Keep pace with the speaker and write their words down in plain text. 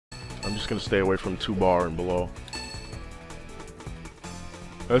I'm just gonna stay away from 2-bar and below.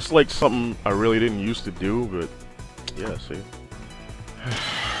 That's like something I really didn't used to do, but yeah, see.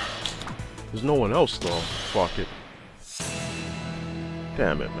 There's no one else though. Fuck it.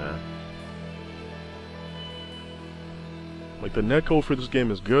 Damn it, man. Like, the netcode for this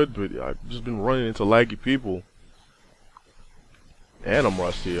game is good, but I've just been running into laggy people. And I'm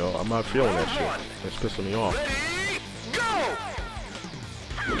rusty, yo. I'm not feeling that shit. It's pissing me off.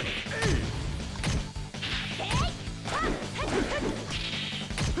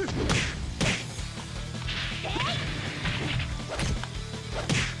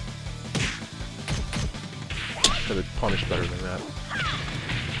 Could have punished better than that.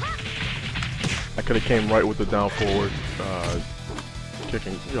 I could have came right with the down forward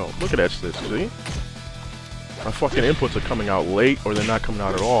kicking. Yo, look at that shit, see? My fucking inputs are coming out late, or they're not coming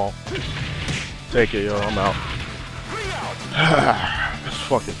out at all. Take it, yo, I'm out. That's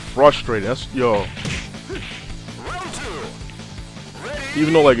fucking frustrating. That's, yo.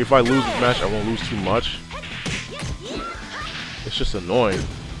 Even though, like, if I lose this match, I won't lose too much. It's just annoying.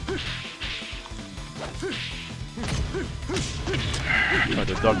 Tried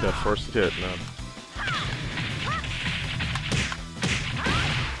to duck that first hit, man.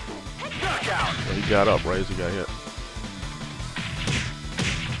 Well, he got up, right as he got hit.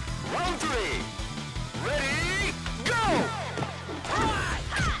 Round 3. Ready, go!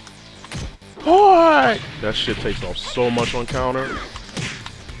 Boy! That shit takes off so much on counter.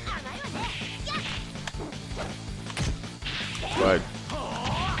 Right.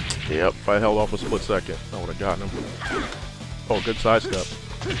 Yep, if I held off a split second, I would have gotten him. Oh, good sidestep.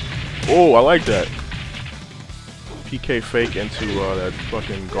 Oh, I like that. PK fake into that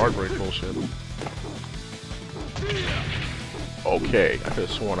fucking guard break bullshit. Okay, I could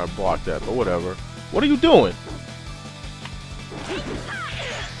have sworn I blocked that, but whatever. What are you doing?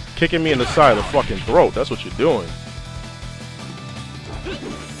 Kicking me in the side of the fucking throat, that's what you're doing.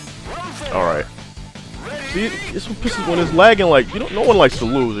 Alright. See, it's what pisses when it's lagging, like, you don't, no one likes to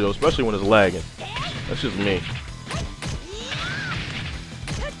lose, yo, especially when it's lagging. That's just me.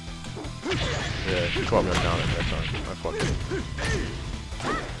 Yeah, she caught me on down at that time. I fucked it.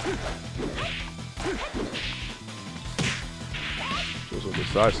 It was a good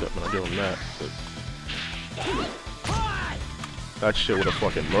sidestep, man. I give him that. But that shit would have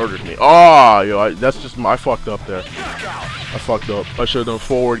fucking murdered me. Oh, yo, that's just I fucked up there. I fucked up. I should have done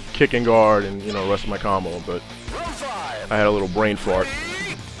forward, kick and guard, and, you know, rest of my combo, but I had a little brain fart.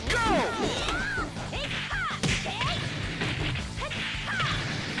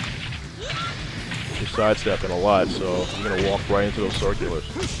 You're sidestepping a lot, so you're gonna walk right into those circulars.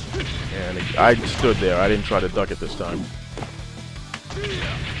 And I stood there. I didn't try to duck it this time.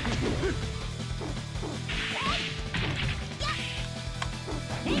 Yeah.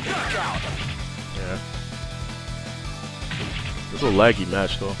 It's a laggy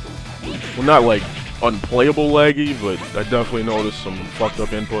match, though. Well, not like unplayable laggy, but I definitely noticed some fucked up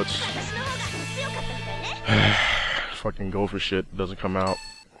inputs. Fucking go for shit doesn't come out.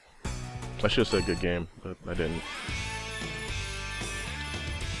 I should have said good game, but I didn't.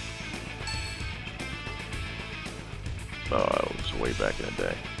 Oh, it was way back in the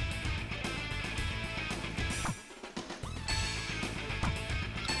day.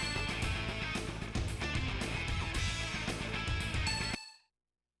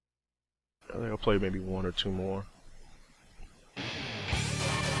 I think I'll play maybe 1 or 2 more. I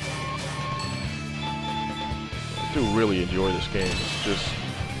do really enjoy this game. It's just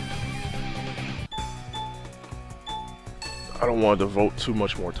I don't want to devote too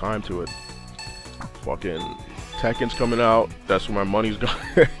much more time to it. Fucking Tekken's coming out. That's where my money's going.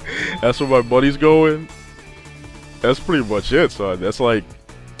 That's where my money's going. That's pretty much it, son. That's like,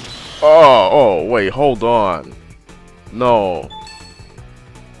 oh, wait, hold on. No.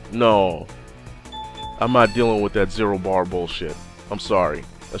 I'm not dealing with that 0-bar bullshit. I'm sorry.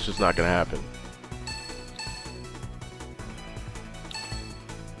 That's just not gonna happen.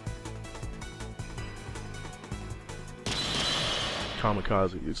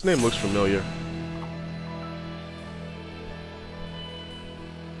 Kamikaze. Its name looks familiar.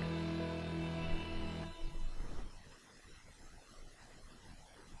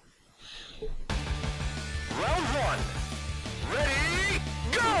 Round 1. Ready,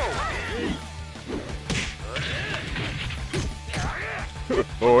 go!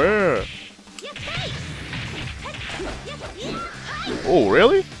 Oh yeah. Oh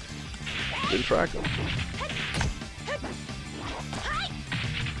really? Didn't track him.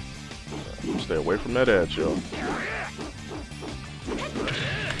 Stay away from that edge, yo.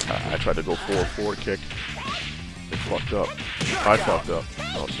 I tried to go forward kick. It fucked up. I fucked up,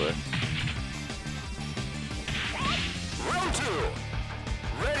 I'll say. Round 2.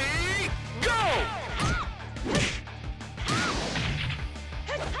 Ready, go!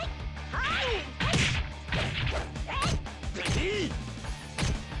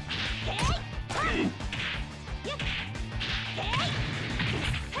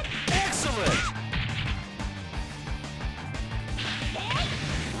 Excellent!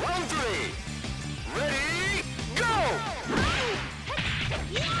 Round 3. Ready, go!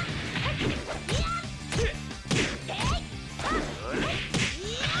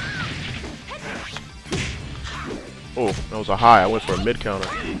 Oh, that was a high. I went for a mid counter.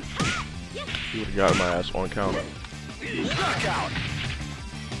 He would have got my ass on counter. Knockout!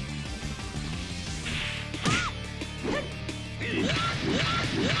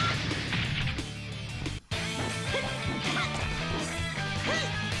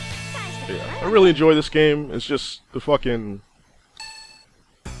 Yeah, I really enjoy this game. It's just the fucking...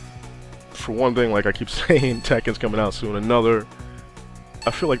 For one thing, like I keep saying, Tekken's coming out soon. Another,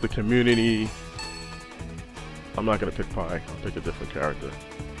 I feel like the community... I'm not gonna pick Pi. I'll pick a different character.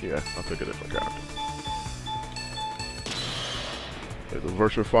 Yeah, I'll pick a different character. Like the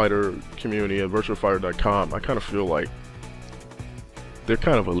Virtua Fighter community at virtuafighter.com, I kind of feel like they're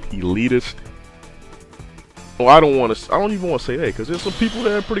kind of elitist. Well, I don't even want to say that, because there's some people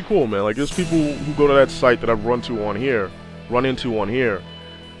that are pretty cool, man. Like there's people who go to that site that I've run into on here,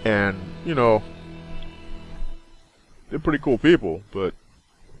 and you know, they're pretty cool people, but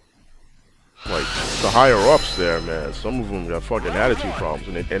like the higher ups there, man, some of them got fucking attitude problems,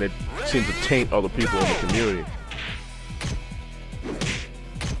 and it seems to taint other people in the community.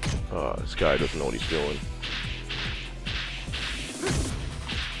 This guy doesn't know what he's doing.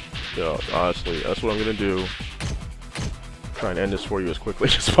 Yo, honestly, that's what I'm gonna do. Try and end this for you as quickly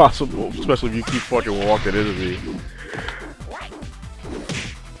as possible, especially if you keep fucking walking into me.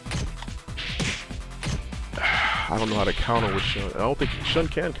 I don't know how to counter with Shun. I don't think Shun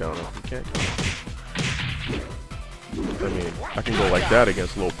can counter. He can't counter. I mean, I can go like that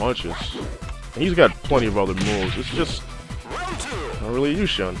against low punches. And he's got plenty of other moves. It's just not really use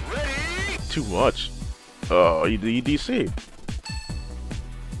Shun. Too much. Oh, he DC.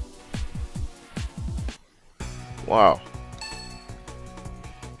 Wow.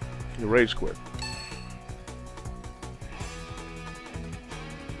 He rage quit.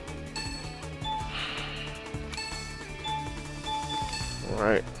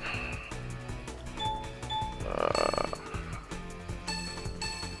 Alright.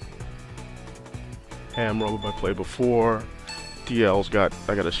 Ham Robot I played before. DL's got,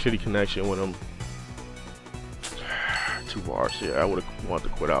 I got a shitty connection with him. 2 bars, yeah, I would have wanted to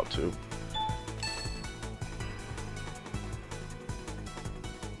quit out too.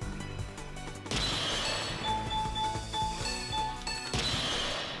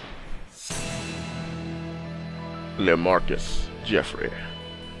 LeMarcus Jeffrey.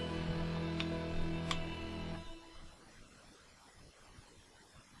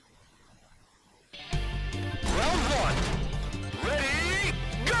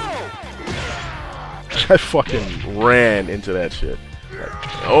 I fucking ran into that shit. Like,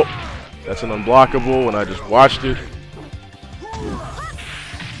 oh, that's an unblockable, and I just watched it.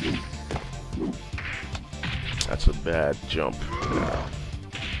 That's a bad jump.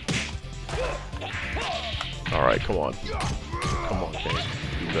 Alright, come on. Come on, King.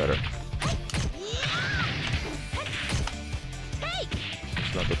 Do better.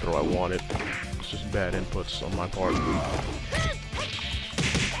 It's not the throw I wanted. It's just bad inputs on my part.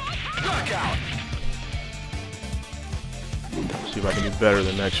 Knockout! See if I can do better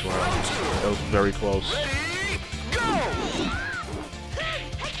the next round. That was very close.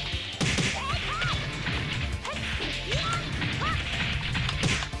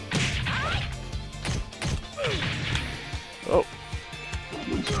 Oh.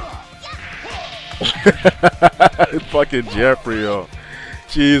 Fucking Jeffrey, yo.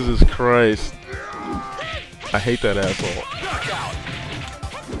 Jesus Christ. I hate that asshole.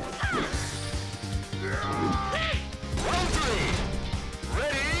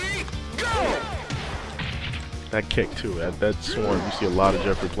 That kick too, that's one you see a lot of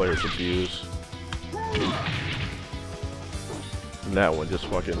Jeffrey players abuse. And that one just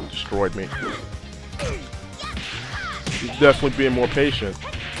fucking destroyed me. He's definitely being more patient.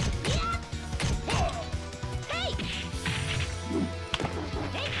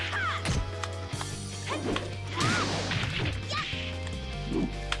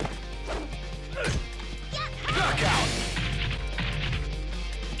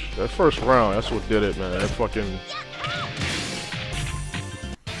 That first round, that's what did it, man. That fucking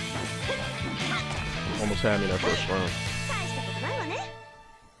almost had me that first round.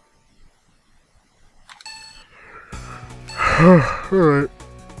 Alright.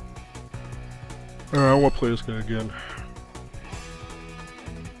 I want to play this guy again.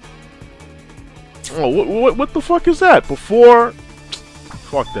 Oh, what the fuck is that? Before...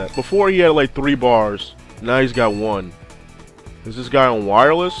 Fuck that. Before he had like 3 bars. Now he's got 1. Is this guy on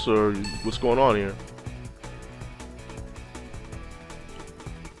wireless, or what's going on here?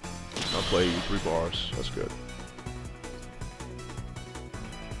 I'll play 3 bars. That's good.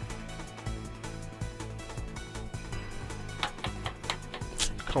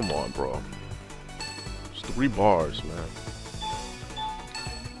 Come on, bro. It's 3 bars, man.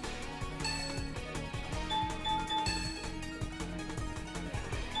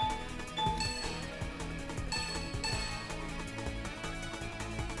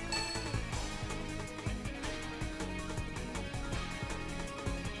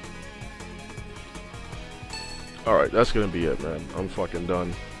 Alright, that's gonna be it, man. I'm fucking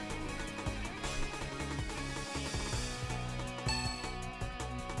done.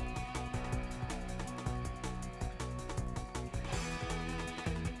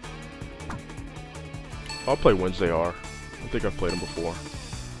 I'll play Wednesday R. I think I've played him before.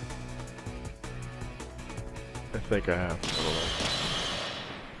 I think I have.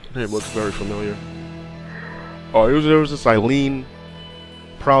 I don't know. It looks very familiar. Oh, there was this Eileen.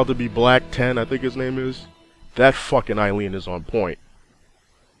 Proud to be Black 10, I think his name is. That fucking Eileen is on point.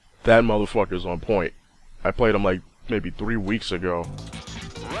 That motherfucker's on point. I played him like maybe 3 weeks ago.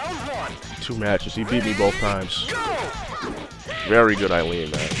 Round 1. 2 matches. He beat me both times. Very good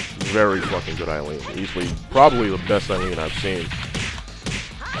Eileen, man. Very fucking good Eileen. Easily, probably the best Eileen I've seen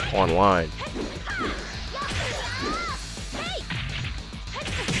online.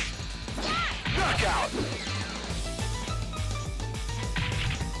 Knockout.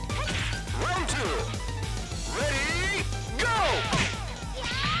 Round 2. Ready, go!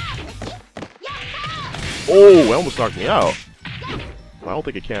 Oh, it almost knocked me out. I don't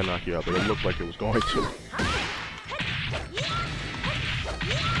think it can knock you out, but it looked like it was going to.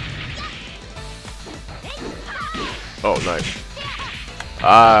 Oh, nice.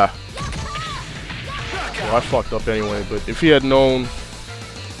 Well, I fucked up anyway, but if he had known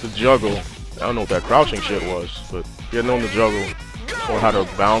to juggle, I don't know what that crouching shit was, but if he had known to juggle or how to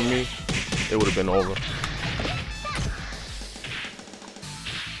bound me, it would have been over.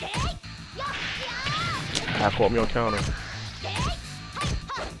 Caught me on counter.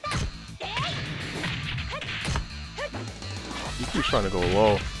 He keeps trying to go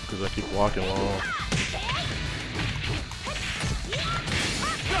low because I keep walking low.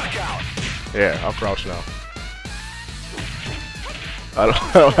 Yeah, I'll crouch now. I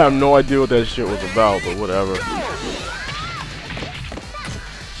have no idea what that shit was about, but whatever.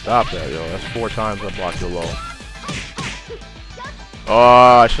 Stop that, yo. That's 4 times I blocked you low.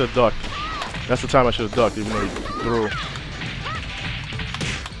 Oh, I should have ducked. That's the time I should have ducked, even though he threw.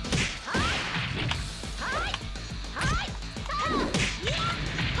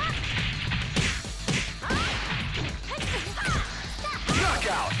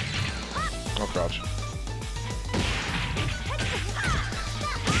 Knockout. I'll crouch.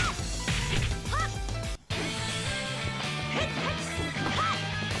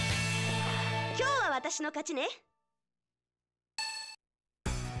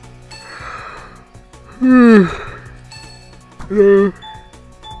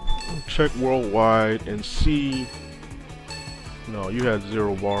 Check worldwide and see. No, you had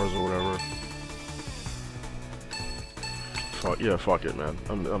 0 bars or whatever. Yeah, fuck it, man.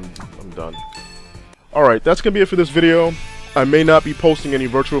 I'm done. Alright, that's gonna be it for this video. I may not be posting any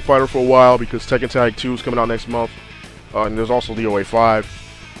Virtua Fighter for a while because Tekken Tag 2 is coming out next month. And there's also the OA 5.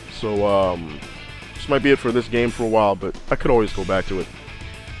 So, this might be it for this game for a while, but I could always go back to it.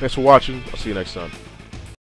 Thanks for watching. I'll see you next time.